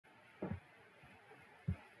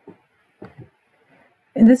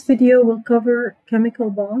In this video, we'll cover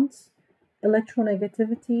chemical bonds,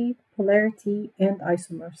 electronegativity, polarity, and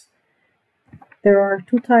isomers. There are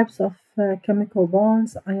two types of chemical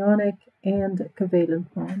bonds, ionic and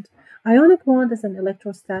covalent bond. Ionic bond is an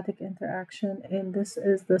electrostatic interaction, and this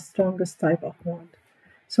is the strongest type of bond.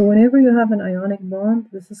 So whenever you have an ionic bond,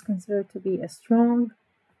 this is considered to be a strong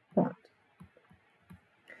bond,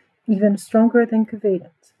 even stronger than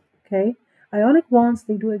covalent, okay? Ionic bonds,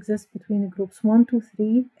 they do exist between the groups 1, 2,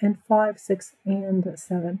 3, and 5, 6, and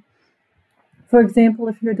 7. For example,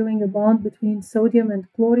 if you're doing a bond between sodium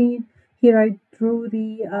and chlorine, here I drew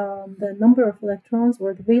the number of electrons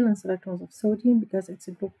or the valence electrons of sodium because it's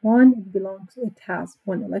a group 1, it has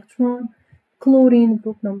 1 electron. Chlorine,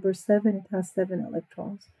 group number 7, it has 7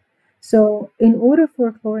 electrons. So in order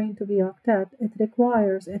for chlorine to be octet, it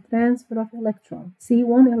requires a transfer of electron. See,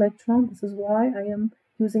 1 electron, this is why I am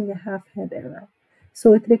using a half-head arrow.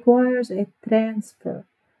 So it requires a transfer,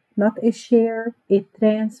 not a share, a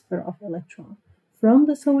transfer of electron from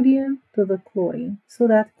the sodium to the chlorine, so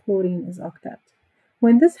that chlorine is octet.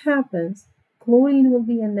 When this happens, chlorine will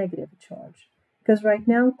be a negative charge, because right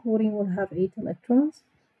now chlorine will have 8 electrons,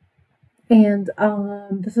 and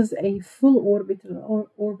this is a full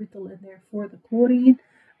orbital in there for the chlorine.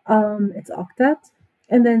 It's octet.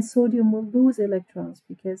 And then sodium will lose electrons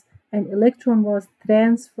because an electron was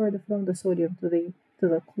transferred from the sodium to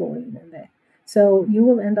the chlorine in there. So you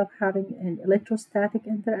will end up having an electrostatic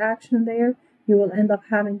interaction there. You will end up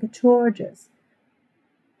having the charges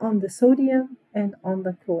on the sodium and on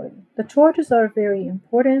the chlorine. The charges are very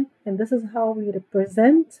important, and this is how we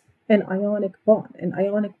represent an ionic bond. An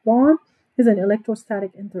ionic bond is an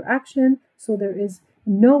electrostatic interaction, so there is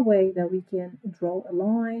no way that we can draw a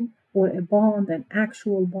line or a bond, an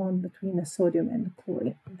actual bond between the sodium and the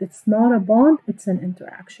chlorine. It's not a bond, it's an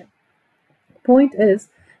interaction. The point is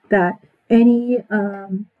that any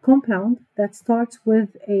compound that starts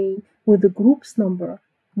with the group's number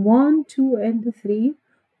 1, 2, and 3,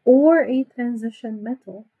 or a transition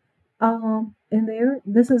metal in there,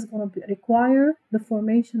 this is going to require the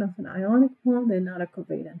formation of an ionic bond and not a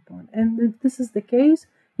covalent bond. And if this is the case,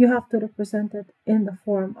 you have to represent it in the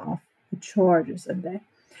form of the charges in there.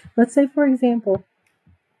 Let's say, for example,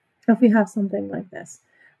 if we have something like this,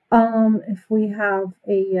 if we have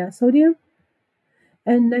a sodium,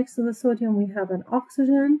 and next to the sodium we have an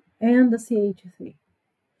oxygen and the CH3.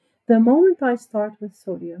 The moment I start with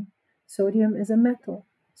sodium, sodium is a metal,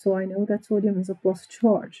 so I know that sodium is a plus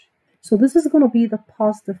charge. So this is going to be the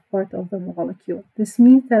positive part of the molecule. This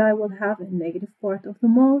means that I will have a negative part of the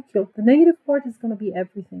molecule. The negative part is going to be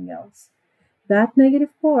everything else. That negative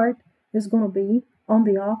part is going to be on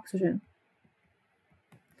the oxygen.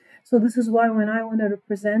 So this is why when I want to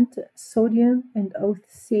represent sodium and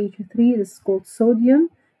CH3, this is called sodium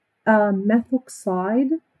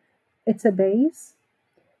methoxide. It's a base.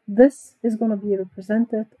 This is going to be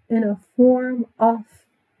represented in a form of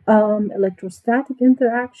electrostatic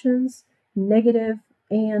interactions, negative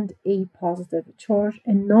and a positive charge,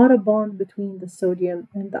 and not a bond between the sodium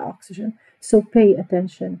and the oxygen. So pay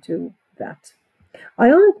attention to that.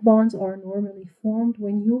 Ionic bonds are normally formed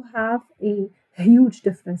when you have a huge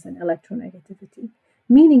difference in electronegativity,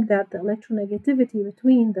 meaning that the electronegativity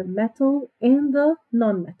between the metal and the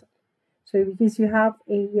non-metal. So because you have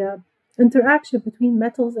a interaction between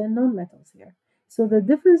metals and non-metals here. So the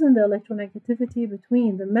difference in the electronegativity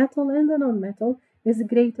between the metal and the non-metal is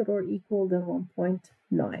greater or equal than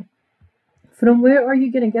 1.9. From where are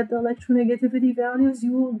you going to get the electronegativity values?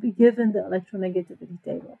 You will be given the electronegativity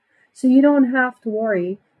table. So you don't have to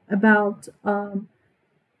worry about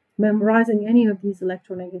memorizing any of these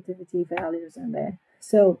electronegativity values in there.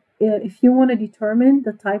 So if you want to determine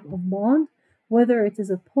the type of bond, whether it is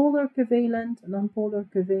a polar covalent, non-polar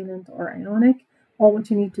covalent, or ionic, all what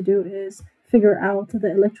you need to do is figure out the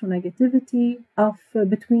electronegativity of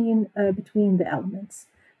between the elements.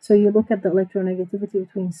 So you look at the electronegativity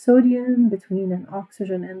between sodium, between an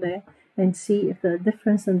oxygen in there, and see if the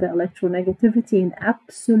difference in the electronegativity in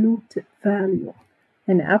absolute value.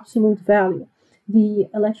 The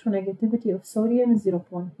electronegativity of sodium is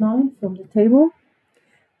 0.9 from the table,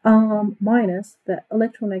 minus the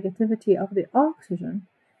electronegativity of the oxygen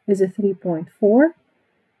is a 3.4.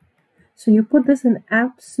 So you put this in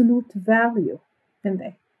absolute value in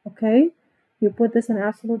there, okay? You put this in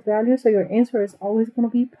absolute value, so your answer is always going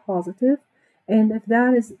to be positive. And if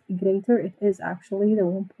that is greater, it is actually the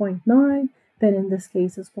 1.9, then in this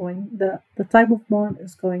case it's going, the type of bond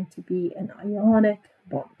is going to be an ionic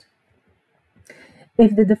bond.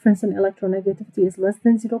 If the difference in electronegativity is less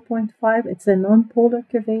than 0.5, it's a non-polar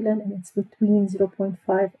covalent, and it's between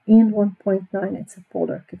 0.5 and 1.9, it's a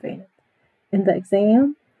polar covalent. in the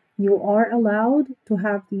exam, you are allowed to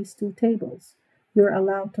have these two tables. You're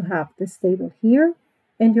allowed to have this table here,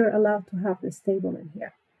 and you're allowed to have this table in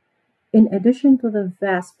here, in addition to the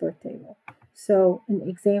VASPER table. So in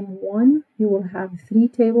exam 1, you will have 3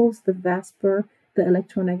 tables, the VASPER, the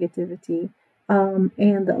electronegativity,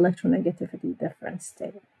 and the electronegativity difference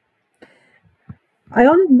table.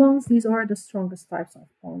 Ionic bonds, these are the strongest types of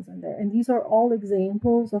bonds in there. And these are all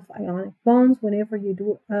examples of ionic bonds. Whenever you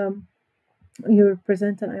do you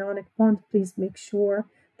present an ionic bond, please make sure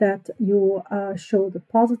that you show the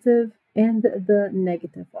positive and the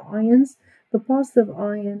negative ions. The positive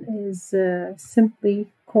ion is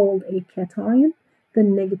simply called a cation. The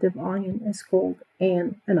negative ion is called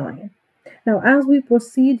an anion. Now, as we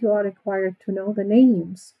proceed, you are required to know the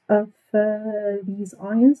names of these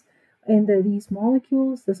ions and these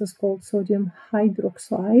molecules. This is called sodium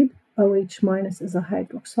hydroxide. OH minus is a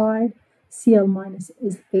hydroxide. Cl minus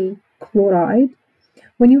is a chloride.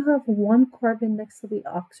 When you have one carbon next to the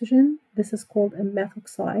oxygen, this is called a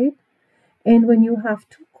methoxide. And when you have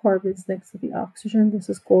 2 carbons next to the oxygen, this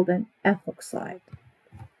is called an ethoxide.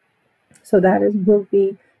 So that will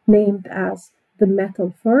be named as the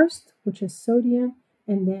metal first, which is sodium,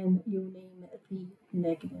 and then you name the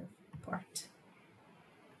negative part.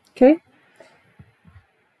 Okay?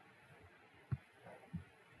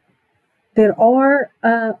 There are,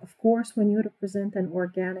 of course, when you represent an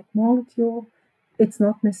organic molecule, it's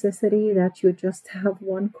not necessary that you just have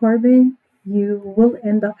one carbon. You will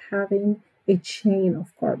end up having a chain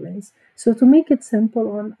of carbons. So to make it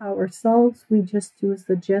simple on ourselves, we just use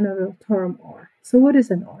the general term R. So what is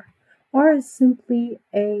an R? R is simply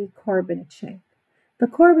a carbon chain. The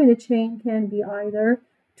carbon chain can be either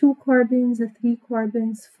 2 carbons, 3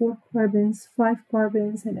 carbons, 4 carbons, 5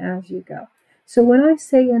 carbons, and as you go. So when I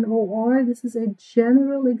say an OR, this is a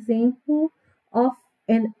general example of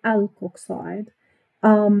an alkoxide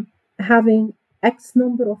having X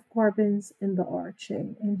number of carbons in the R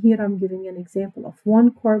chain. And here I'm giving an example of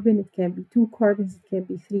 1 carbon. It can be 2 carbons, it can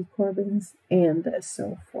be 3 carbons, and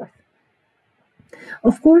so forth.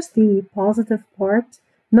 Of course, the positive part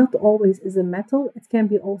not always is a metal. It can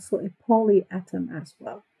be also a polyatom as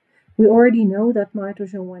well. We already know that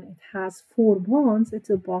nitrogen, when it has 4 bonds, it's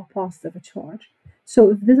a positive charge. So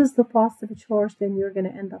if this is the positive charge, then you're going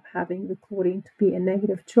to end up having the chlorine to be a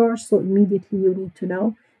negative charge. So immediately you need to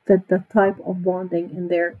know that the type of bonding in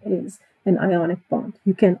there is an ionic bond.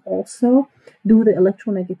 You can also do the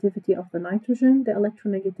electronegativity of the nitrogen, the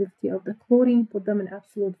electronegativity of the chlorine, put them in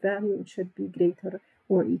absolute value. It should be greater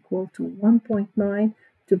or equal to 1.9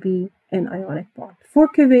 to be an ionic bond. For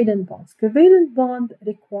covalent bonds, covalent bond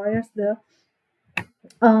requires the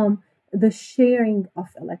sharing of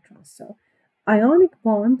electrons. So ionic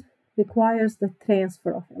bond requires the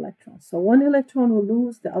transfer of electrons. So one electron will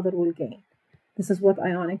lose, the other will gain. This is what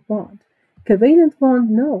ionic bond. Covalent bond,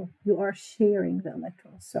 no, you are sharing the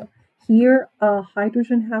electrons. So here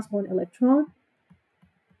hydrogen has 1 electron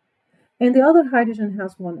and the other hydrogen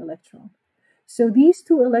has 1 electron. So these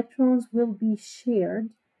 2 electrons will be shared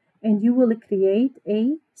and you will create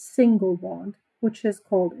a single bond, which is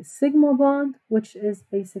called a sigma bond, which is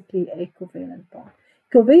basically a covalent bond.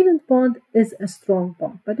 Covalent bond is a strong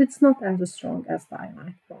bond, but it's not as strong as the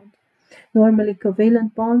ionic bond. Normally,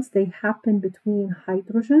 covalent bonds, they happen between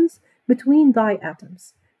hydrogens, between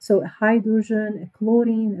diatoms. So a hydrogen, a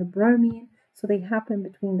chlorine, a bromine, so they happen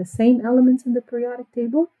between the same elements in the periodic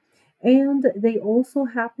table, and they also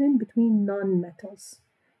happen between non-metals.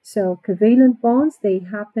 So covalent bonds, they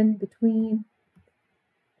happen between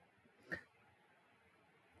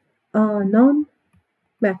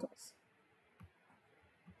non-metals.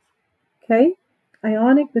 Okay,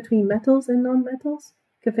 ionic between metals and non-metals,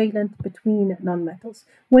 covalent between non-metals.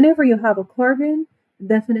 Whenever you have a carbon,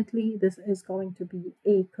 definitely this is going to be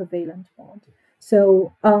a covalent bond.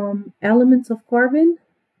 So elements of carbon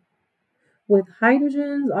with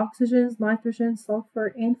hydrogens, oxygens, nitrogen, sulfur,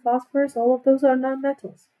 and phosphorus, all of those are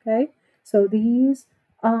non-metals, okay? So these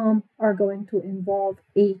are going to involve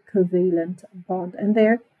a covalent bond in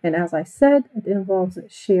there. And as I said, it involves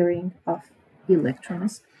sharing of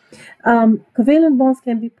electrons. Covalent bonds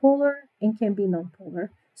can be polar and can be nonpolar.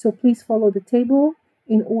 So please follow the table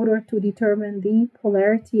in order to determine the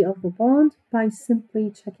polarity of the bond by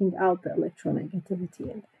simply checking out the electronegativity in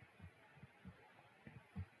there.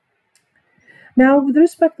 Now, with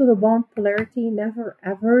respect to the bond polarity, never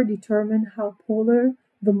ever determine how polar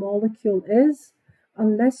the molecule is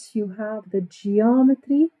unless you have the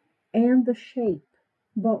geometry and the shape,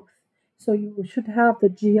 both. So you should have the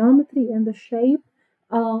geometry and the shape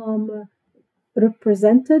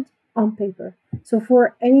represented on paper. So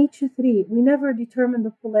for NH3, we never determine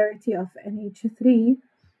the polarity of NH3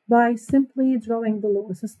 by simply drawing the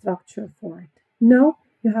Lewis structure for it. No,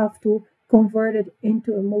 you have to convert it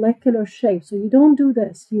into a molecular shape. So you don't do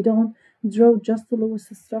this. You don't draw just the Lewis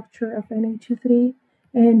structure of NH3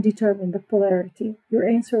 and determine the polarity. Your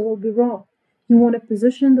answer will be wrong. You want to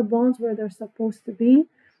position the bonds where they're supposed to be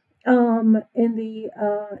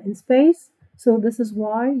in space. So this is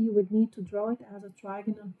why you would need to draw it as a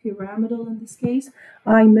trigonal pyramidal in this case.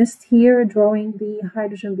 I missed here drawing the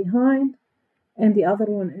hydrogen behind, and the other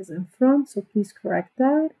one is in front, so please correct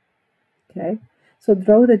that. Okay, so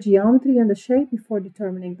draw the geometry and the shape before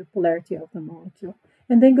determining the polarity of the molecule.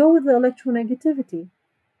 And then go with the electronegativity.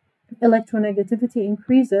 Electronegativity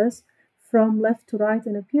increases from left to right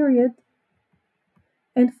in a period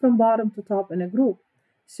and from bottom to top in a group.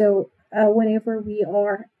 So whenever we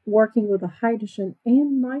are working with a hydrogen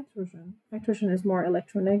and nitrogen, nitrogen is more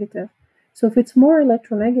electronegative. So if it's more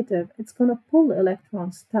electronegative, it's going to pull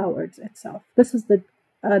electrons towards itself. This is the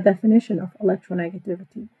definition of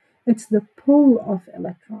electronegativity. It's the pull of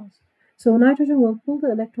electrons. So nitrogen will pull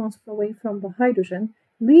the electrons away from the hydrogen,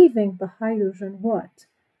 leaving the hydrogen what?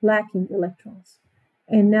 Lacking electrons.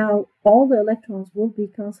 And now all the electrons will be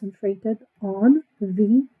concentrated on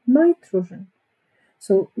the nitrogen.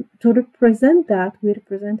 So to represent that, we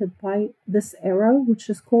represent it by this arrow, which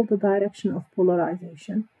is called the direction of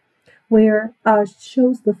polarization, where it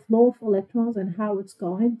shows the flow of electrons and how it's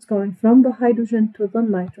going. It's going from the hydrogen to the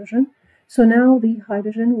nitrogen. So now the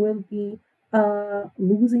hydrogen will be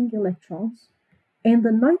losing electrons, and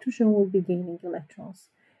the nitrogen will be gaining electrons.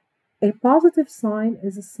 A positive sign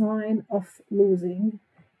is a sign of losing,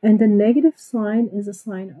 and a negative sign is a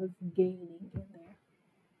sign of gaining in there.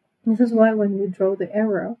 This is why when we draw the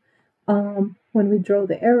arrow,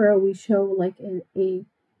 we show like a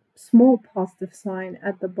small positive sign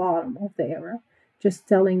at the bottom of the arrow, just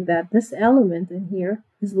telling that this element in here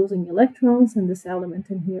is losing electrons and this element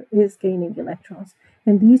in here is gaining electrons.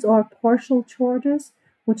 And these are partial charges,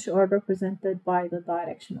 which are represented by the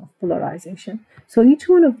direction of polarization. So each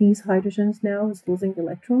one of these hydrogens now is losing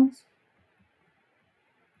electrons,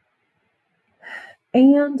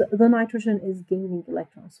 and the nitrogen is gaining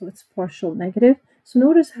electrons, so it's partial negative. So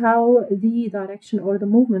notice how the direction or the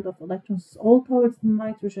movement of electrons is all towards the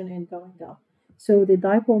nitrogen and going up. So the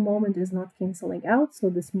dipole moment is not canceling out, so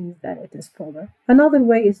this means that it is polar. Another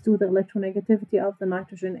way is do the electronegativity of the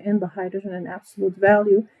nitrogen and the hydrogen in absolute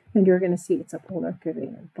value, and you're going to see it's a polar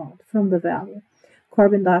covalent bond from the value.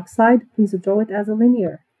 Carbon dioxide, please draw it as a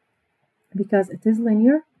linear, because it is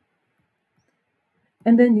linear.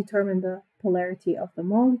 And then determine the polarity of the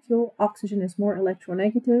molecule. Oxygen is more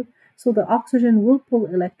electronegative, so the oxygen will pull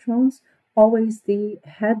electrons. Always the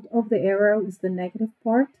head of the arrow is the negative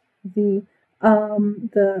part. The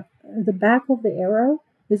back of the arrow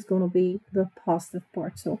is going to be the positive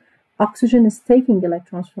part. So oxygen is taking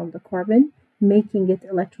electrons from the carbon, making it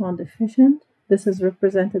electron deficient. This is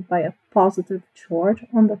represented by a positive charge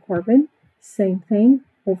on the carbon. Same thing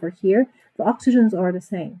over here. The oxygens are the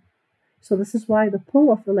same. So this is why the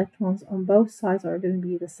pull of electrons on both sides are going to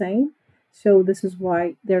be the same. So this is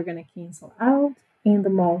why they're going to cancel out, and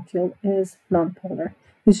the molecule is nonpolar.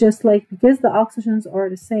 It's just like, because the oxygens are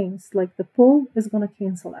the same, it's like the pull is going to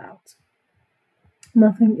cancel out.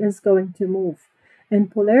 Nothing is going to move.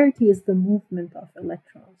 And polarity is the movement of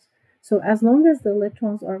electrons. So as long as the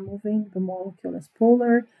electrons are moving, the molecule is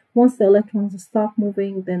polar. Once the electrons stop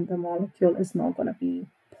moving, then the molecule is not going to be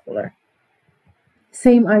polar.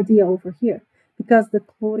 Same idea over here. Because the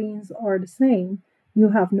chlorines are the same, you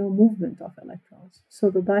have no movement of electrons. So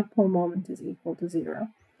the dipole moment is equal to 0.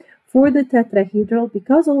 For the tetrahedral,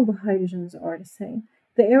 because all the hydrogens are the same,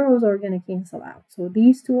 the arrows are going to cancel out. So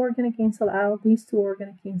these two are going to cancel out, these two are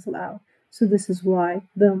going to cancel out. So this is why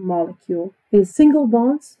the molecule is single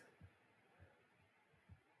bonds.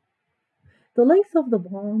 The length of the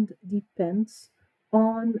bond depends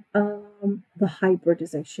on the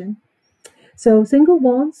hybridization. So single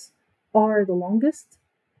bonds are the longest,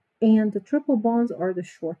 and the triple bonds are the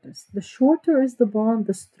shortest. The shorter is the bond,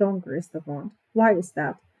 the stronger is the bond. Why is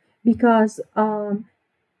that? Because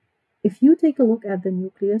if you take a look at the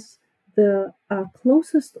nucleus, the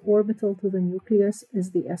closest orbital to the nucleus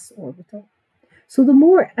is the s orbital. So the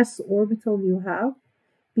more s orbital you have,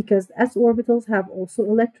 because s orbitals have also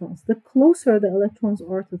electrons, the closer the electrons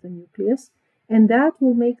are to the nucleus, and that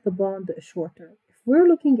will make the bond shorter. If we're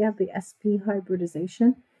looking at the sp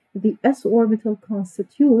hybridization, the s orbital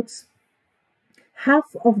constitutes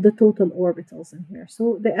half of the total orbitals in here.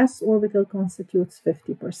 So the s orbital constitutes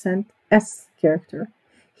 50% s character.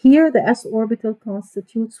 Here the s orbital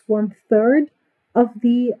constitutes 1/3 of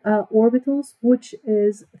the orbitals, which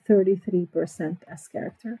is 33% s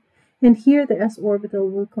character. And here the s orbital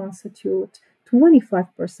will constitute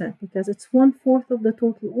 25% because it's 1/4 of the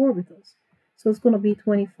total orbitals. So it's going to be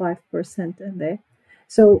 25% in there.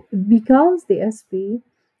 So because the sp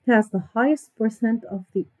has the highest percent of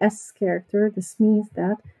the s character, this means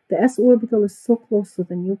that the s orbital is so close to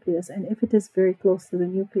the nucleus. And if it is very close to the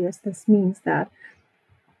nucleus, this means that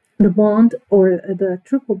the bond or the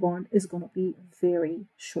triple bond is going to be very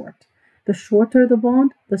short. The shorter the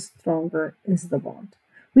bond, the stronger is the bond.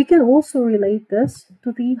 We can also relate this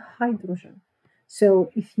to the hydrogen. So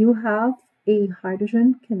if you have a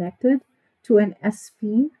hydrogen connected to an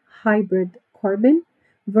sp hybrid carbon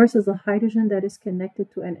versus a hydrogen that is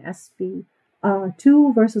connected to an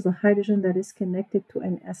sp2 versus a hydrogen that is connected to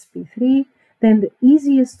an sp3, then the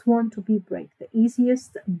easiest one to be break, the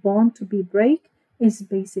easiest bond to be break is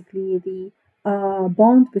basically the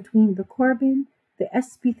bond between the carbon, the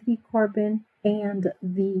sp3 carbon, and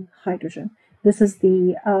the hydrogen. This is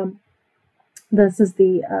the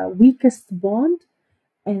weakest bond,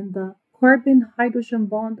 and the carbon-hydrogen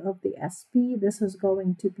bond of the sp. This is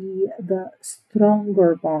going to be the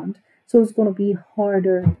stronger bond, so it's going to be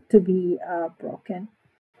harder to be broken.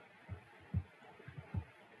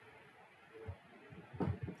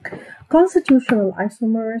 Constitutional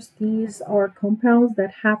isomers, these are compounds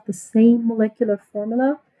that have the same molecular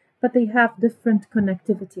formula, but they have different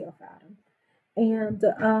connectivity of atoms. And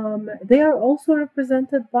they are also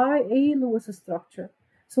represented by a Lewis structure.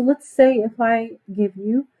 So let's say if I give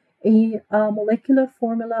you a molecular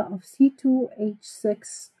formula of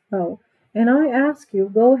C2H6O, and I ask you,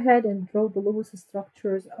 go ahead and draw the Lewis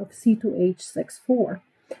structures of C2H6O.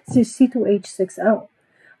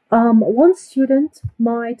 One student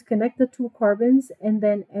might connect the two carbons and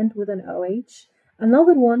then end with an OH.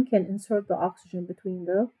 Another one can insert the oxygen between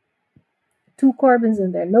the two carbons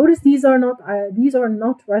in there. Notice these are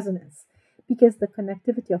not resonance because the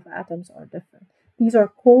connectivity of atoms are different. These are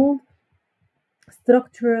called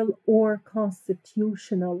structural or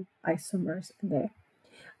constitutional isomers in there.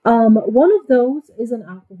 One of those is an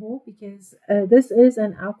alcohol because this is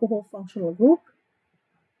an alcohol functional group.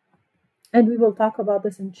 And we will talk about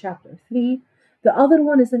this in chapter 3. The other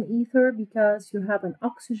one is an ether because you have an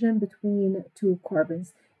oxygen between two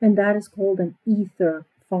carbons, and that is called an ether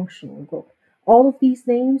functional group. All of these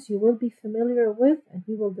names you will be familiar with, and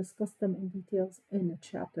we will discuss them in details in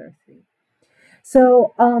chapter 3.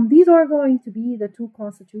 So these are going to be the two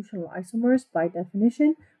constitutional isomers by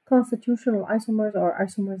definition. Constitutional isomers are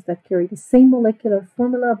isomers that carry the same molecular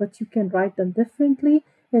formula, but you can write them differently.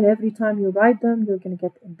 And every time you write them, you're going to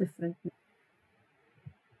get a different name.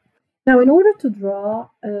 Now, in order to draw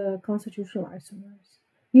constitutional isomers,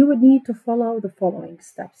 you would need to follow the following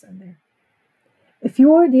steps in there. If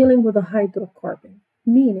you are dealing with a hydrocarbon,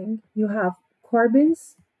 meaning you have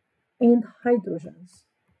carbons and hydrogens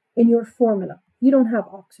in your formula, you don't have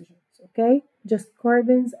oxygens, okay? Just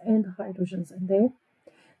carbons and hydrogens in there.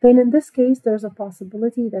 Then in this case, there's a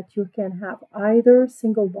possibility that you can have either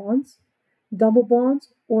single bonds, double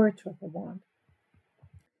bonds, or a triple bond.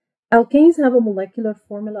 Alkanes have a molecular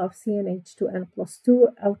formula of CnH2n plus 2.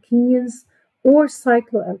 Alkenes or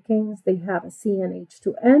cycloalkanes, they have a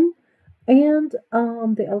CnH2n, and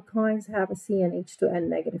the alkynes have a CnH2n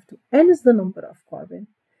negative 2. N is the number of carbon.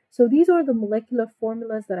 So these are the molecular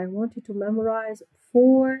formulas that I want you to memorize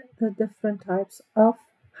for the different types of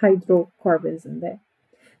hydrocarbons in there.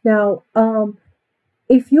 Now,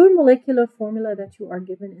 if your molecular formula that you are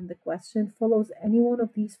given in the question follows any one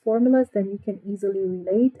of these formulas, then you can easily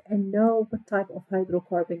relate and know what type of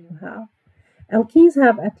hydrocarbon you have. Alkenes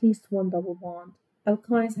have at least one double bond.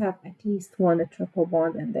 Alkynes have at least one triple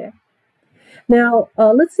bond in there. Now,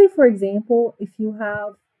 let's say, for example, if you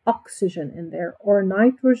have oxygen in there, or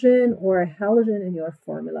nitrogen, or a halogen in your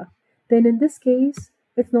formula, then in this case,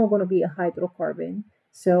 it's not going to be a hydrocarbon.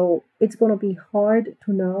 So it's going to be hard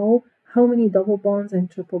to know how many double bonds and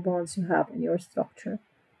triple bonds you have in your structure.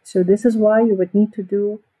 So this is why you would need to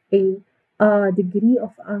do a degree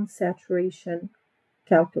of unsaturation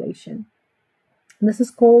calculation. This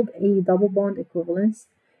is called a double bond equivalence,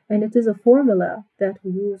 and it is a formula that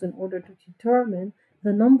we use in order to determine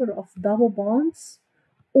the number of double bonds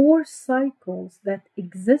or cycles that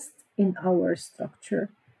exist in our structure.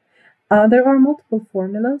 There are multiple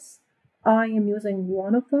formulas. I am using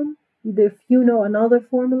one of them. If you know another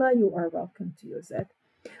formula, you are welcome to use it.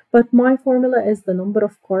 But my formula is the number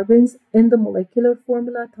of carbons in the molecular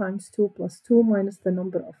formula times 2 plus 2 minus the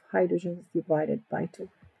number of hydrogens divided by 2.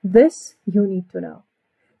 This you need to know.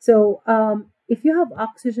 So if you have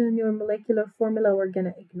oxygen in your molecular formula, we're going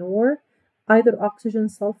to ignore either oxygen,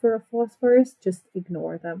 sulfur, or phosphorus, just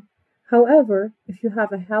ignore them. However, if you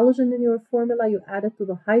have a halogen in your formula, you add it to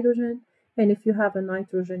the hydrogen, and if you have a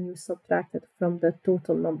nitrogen, you subtract it from the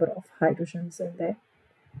total number of hydrogens in there.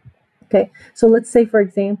 Okay, so let's say, for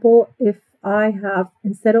example, if I have,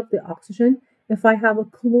 instead of the oxygen, if I have a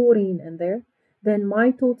chlorine in there, then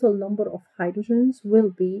my total number of hydrogens will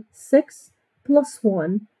be 6 plus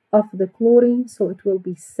 1 of the chlorine, so it will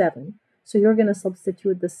be 7. So you're going to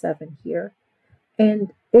substitute the 7 here.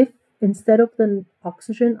 And if instead of the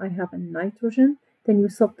oxygen, I have a nitrogen, then you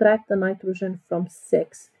subtract the nitrogen from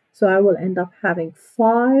 6. So I will end up having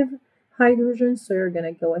 5 hydrogens, so you're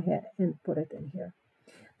going to go ahead and put it in here.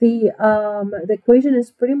 The equation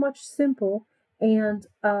is pretty much simple, and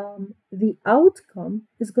the outcome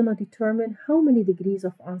is going to determine how many degrees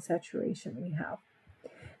of unsaturation we have.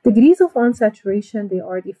 Degrees of unsaturation, they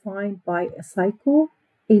are defined by a cycle,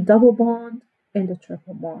 a double bond, and a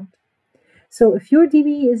triple bond. So if your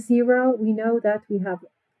dBE is 0, we know that we have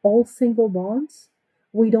all single bonds.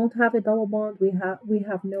 We don't have a double bond, we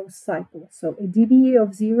have no cycle. So a dBE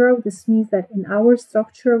of 0, this means that in our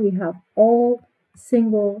structure we have all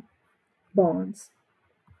single bonds.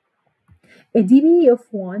 A dBE of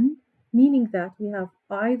 1, meaning that we have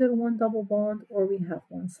either one double bond or we have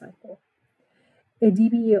one cycle. A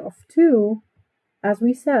dBE of 2, as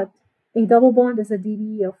we said, a double bond is a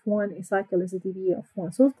dBE of 1, a cycle is a dBE of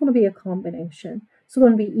 1. So it's going to be a combination. So it's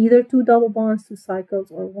going to be either 2 double bonds, 2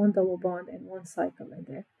 cycles, or 1 double bond and 1 cycle in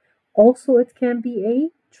there. Also, it can be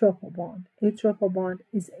a triple bond. A triple bond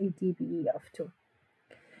is a dBE of 2.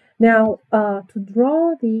 Now, to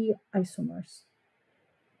draw the isomers,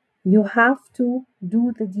 you have to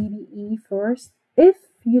do the dBE first if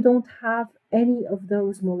you don't have any of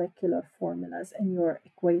those molecular formulas in your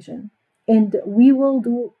equation. And we will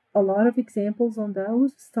do a lot of examples on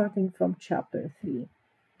those starting from chapter 3.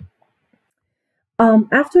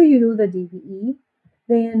 After you do the dBE,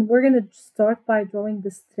 then we're going to start by drawing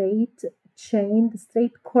the straight chain, the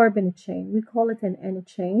straight carbon chain. We call it an N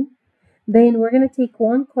chain. Then we're going to take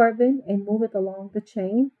one carbon and move it along the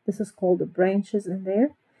chain. This is called the branches in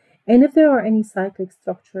there. And if there are any cyclic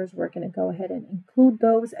structures, we're going to go ahead and include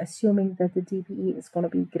those, assuming that the dBE is going to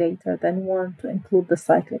be greater than 1 to include the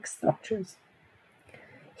cyclic structures.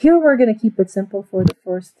 Here we're going to keep it simple for the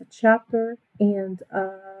first chapter, and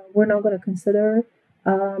we're not going to consider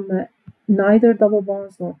neither double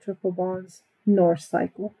bonds nor triple bonds nor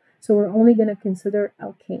cycle. So we're only going to consider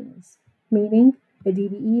alkanes, meaning a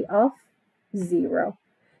dBE of 0.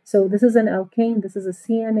 So this is an alkane, this is a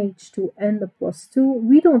CnH2n plus 2.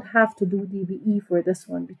 We don't have to do dBE for this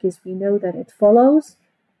one because we know that it follows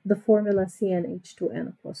the formula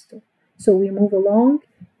CnH2n plus 2. So we move along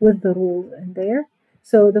with the rules in there.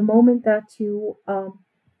 So the moment that you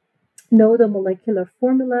know the molecular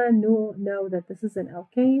formula, know that this is an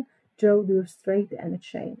alkane, draw your straight N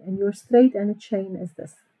chain. And your straight N chain is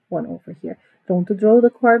this one over here. Don't draw the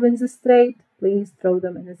carbons straight, please draw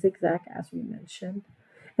them in a zigzag as we mentioned.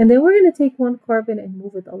 And then we're going to take one carbon and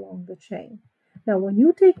move it along the chain. Now, when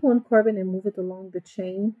you take one carbon and move it along the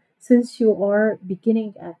chain, since you are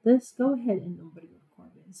beginning at this, go ahead and number your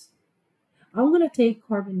carbons. I'm going to take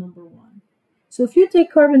carbon number 1. So if you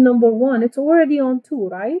take carbon number 1, it's already on 2,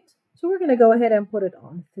 right? So we're going to go ahead and put it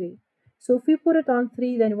on 3. So if we put it on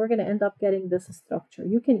 3, then we're going to end up getting this structure.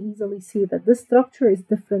 You can easily see that this structure is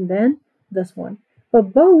different than this one.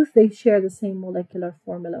 But both, they share the same molecular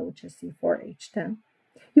formula, which is C4H10.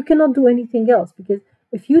 You cannot do anything else because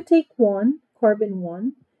if you take carbon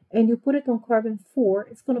 1, and you put it on carbon 4,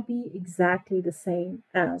 it's going to be exactly the same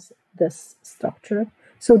as this structure.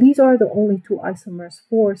 So these are the only 2 isomers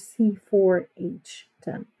for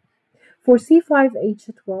C4H10. For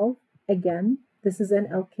C5H12, again, this is an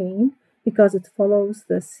alkane because it follows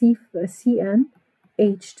the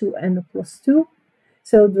CnH2n plus 2.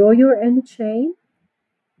 So draw your N chain.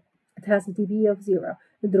 It has a dB of 0.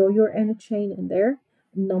 Draw your N chain in there.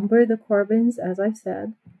 Number the carbons, as I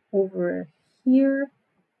said, over here.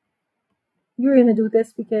 You're going to do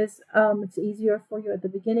this because it's easier for you at the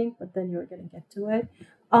beginning, but then you're going to get to it.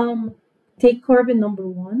 Take carbon number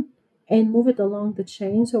 1 and move it along the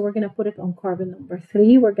chain. So we're going to put it on carbon number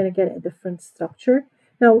 3. We're going to get a different structure.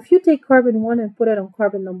 Now, if you take carbon 1 and put it on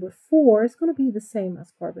carbon number 4, it's going to be the same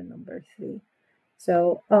as carbon number 3.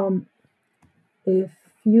 So if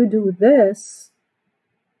you do this,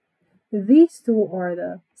 these two are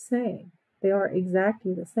the same. They are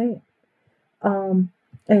exactly the same.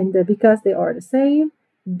 And because they are the same,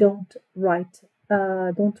 don't write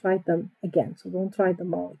them again. So don't write the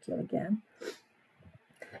molecule again.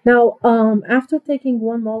 Now, after taking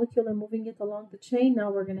one molecule and moving it along the chain, now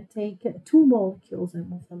we're going to take two molecules and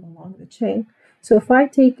move them along the chain. So if I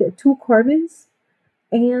take two carbons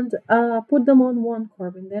and put them on one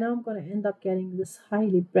carbon, then I'm going to end up getting this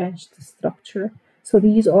highly branched structure. So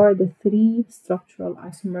these are the three structural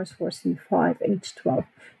isomers for C5H12.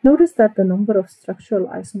 Notice that the number of structural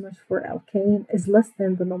isomers for alkane is less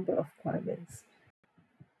than the number of carbons.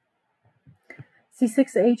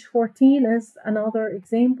 C6H14 is another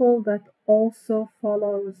example that also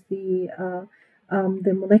follows the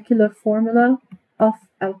molecular formula of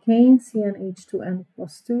alkane, CnH2n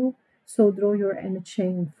plus 2. So draw your N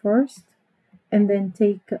chain first, and then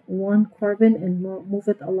take one carbon and move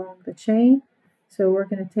it along the chain. So we're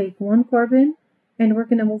going to take one carbon, and we're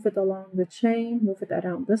going to move it along the chain, move it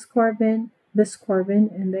around this carbon,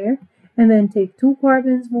 and there. And then take two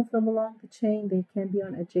carbons, move them along the chain. They can be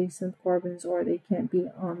on adjacent carbons or they can be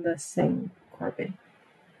on the same carbon.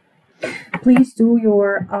 Please do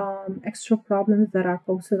your extra problems that are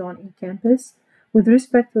posted on eCampus. With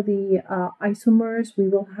respect to the isomers, we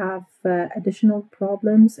will have additional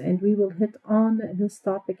problems and we will hit on this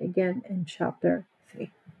topic again in chapter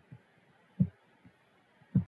 3.